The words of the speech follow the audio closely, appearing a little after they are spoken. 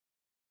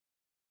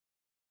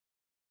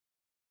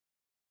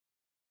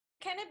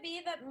can it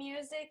be that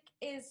music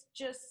is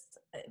just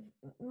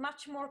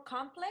much more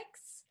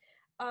complex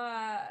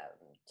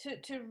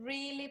to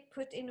really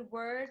put in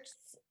words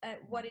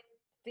what it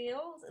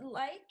feels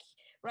like,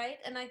 right?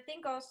 And I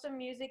think also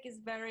music is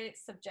very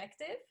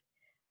subjective,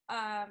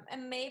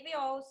 and maybe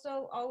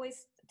also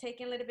always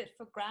taken a little bit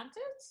for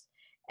granted.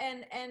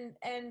 And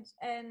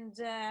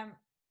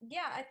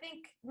yeah, I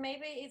think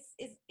maybe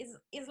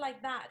it's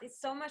like that. It's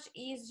so much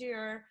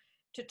easier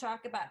to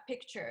talk about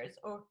pictures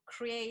or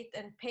create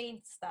and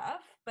paint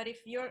stuff, but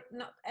if you're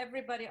not,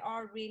 everybody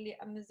are really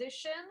a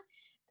musician.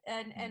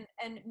 And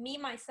me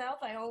myself,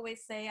 I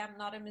always say I'm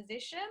not a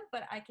musician,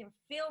 but I can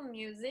feel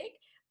music.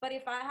 But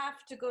if I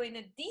have to go in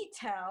a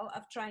detail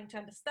of trying to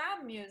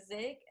understand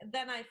music,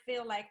 then I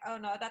feel like, oh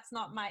no, that's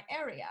not my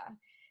area.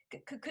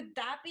 Could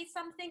that be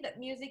something, that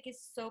music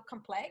is so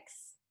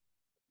complex?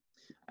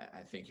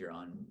 I think you're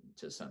on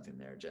to something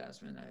there,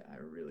 Jasmine. I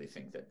really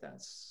think that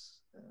that's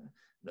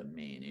the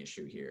main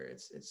issue here.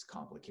 It's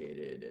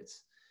complicated.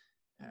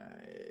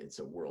 It's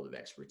a world of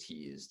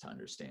expertise to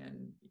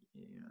understand,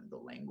 the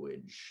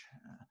language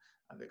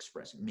of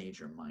expressing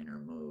major, minor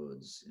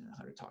modes,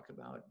 how to talk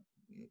about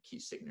key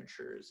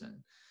signatures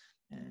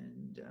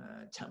and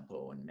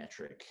tempo and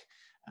metric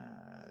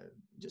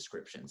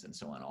descriptions and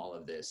so on. All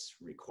of this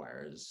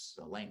requires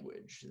a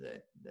language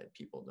that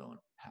people don't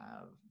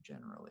have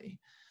generally.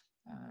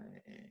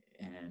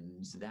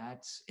 And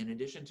that, in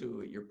addition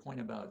to your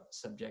point about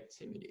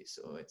subjectivity,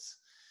 so it's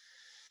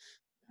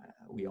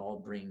we all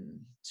bring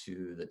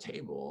to the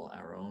table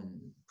our own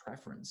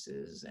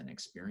preferences and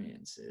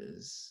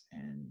experiences,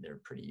 and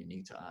they're pretty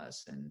unique to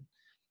us. And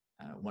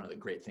one of the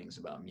great things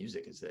about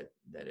music is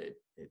that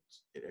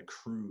it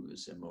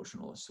accrues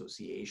emotional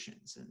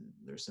associations, and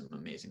there's some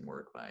amazing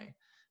work by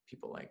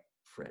people like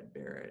Fred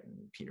Barrett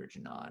and Peter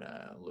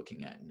Janata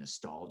looking at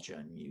nostalgia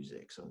in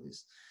music. So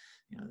these,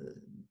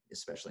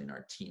 especially in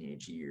our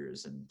teenage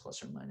years and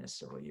plus or minus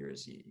several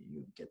years,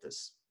 you get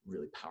this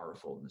really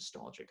powerful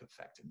nostalgic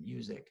effect of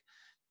music.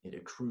 It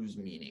accrues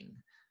meaning,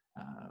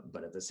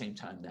 but at the same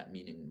time, that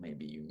meaning may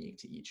be unique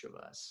to each of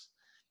us.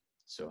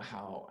 So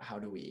how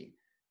do we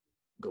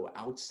go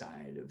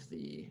outside of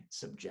the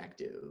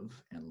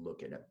subjective and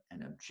look at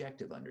an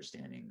objective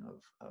understanding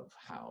of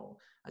how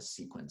a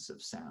sequence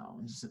of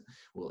sounds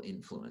will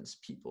influence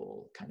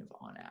people kind of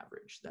on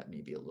average? That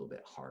may be a little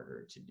bit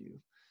harder to do.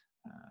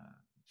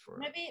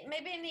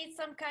 Maybe it needs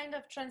some kind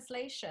of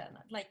translation,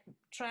 like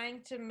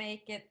trying to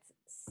make it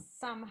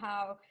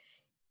somehow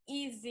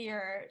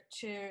easier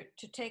to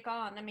take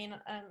on. I mean,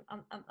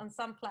 on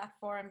some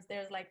platforms,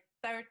 there's like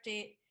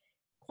 30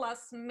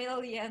 plus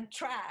million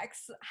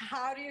tracks.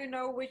 How do you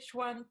know which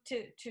one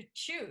to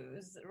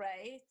choose,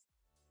 right?